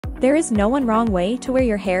There is no one wrong way to wear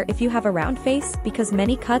your hair if you have a round face because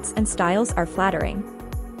many cuts and styles are flattering.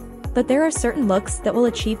 But there are certain looks that will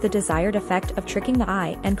achieve the desired effect of tricking the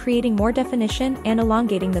eye and creating more definition and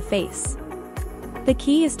elongating the face. The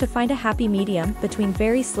key is to find a happy medium between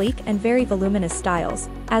very sleek and very voluminous styles,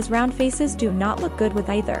 as round faces do not look good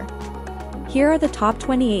with either. Here are the top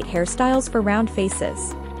 28 hairstyles for round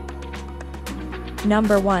faces.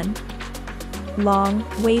 Number 1. Long,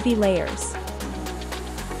 wavy layers.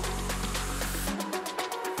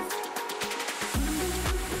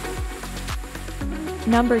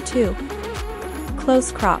 Number 2.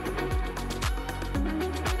 Close crop.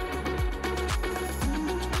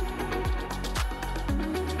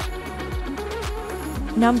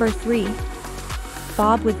 Number 3.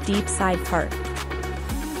 Bob with deep side part.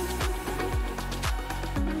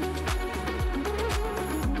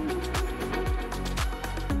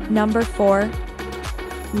 Number 4.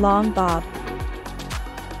 Long bob.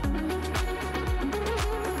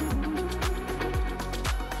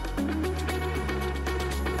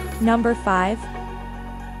 Number 5.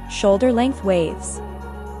 Shoulder length waves.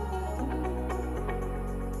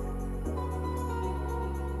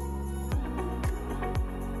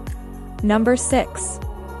 Number 6.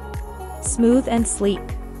 Smooth and sleek.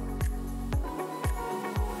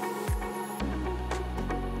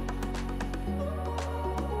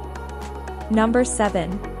 Number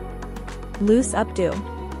 7. Loose updo.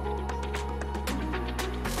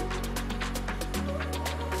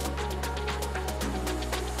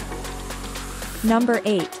 Number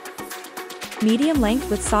 8. Medium length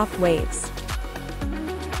with soft waves.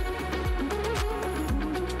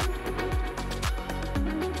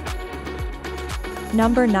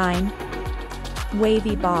 Number 9.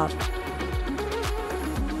 Wavy bob.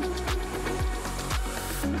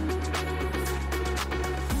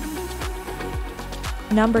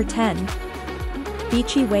 Number 10.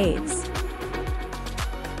 Beachy waves.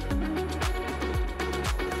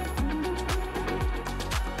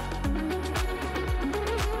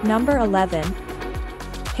 Number 11.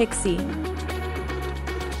 Pixie.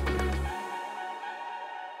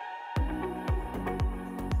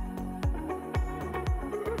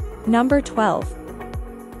 Number 12.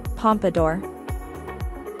 Pompadour.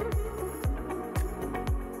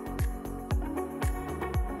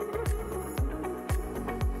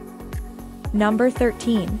 Number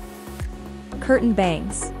 13. Curtain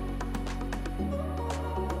bangs.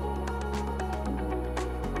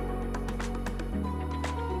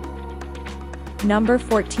 Number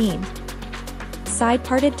 14.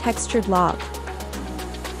 Side-parted textured lob.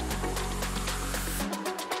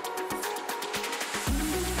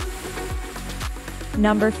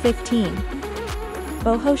 Number 15.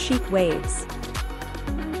 Boho chic waves.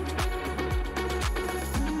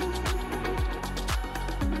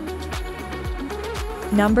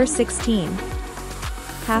 Number 16.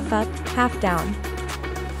 Half up, half down.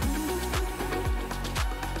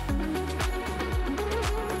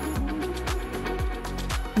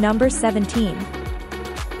 Number 17.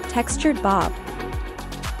 Textured bob.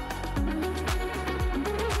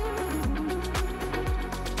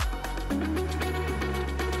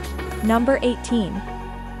 Number 18.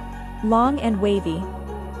 Long and wavy.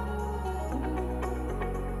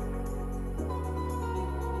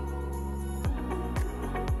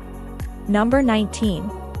 Number 19.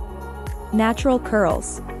 Natural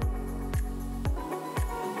curls.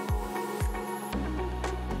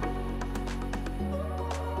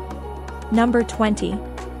 Number 20.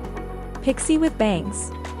 Pixie with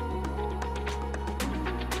bangs.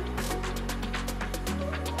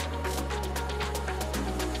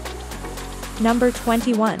 Number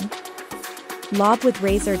 21. Lob with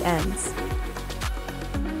razored ends.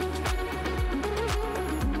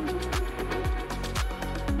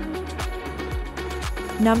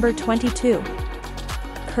 Number 22.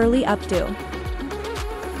 Curly updo.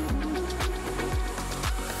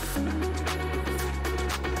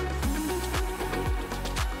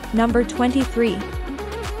 Number 23.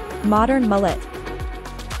 Modern mullet.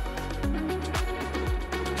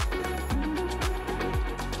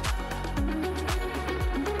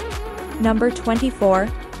 Number 24.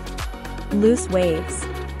 Loose waves.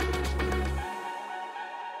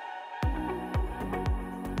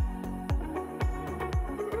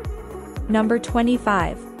 Number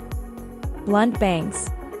 25. Blunt bangs.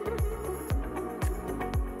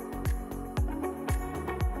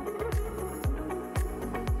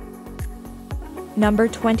 Number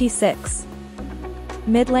 26.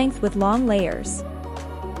 Mid-length with long layers.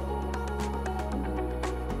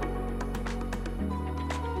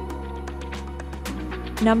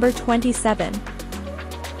 Number 27.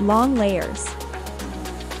 Long layers.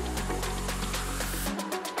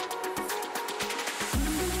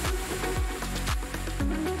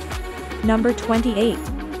 Number 28.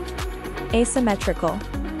 Asymmetrical.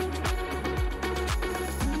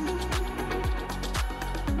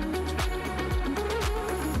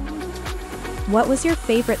 What was your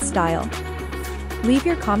favorite style? Leave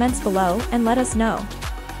your comments below and let us know.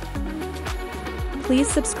 Please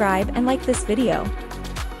subscribe and like this video.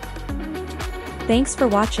 Thanks for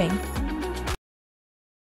watching.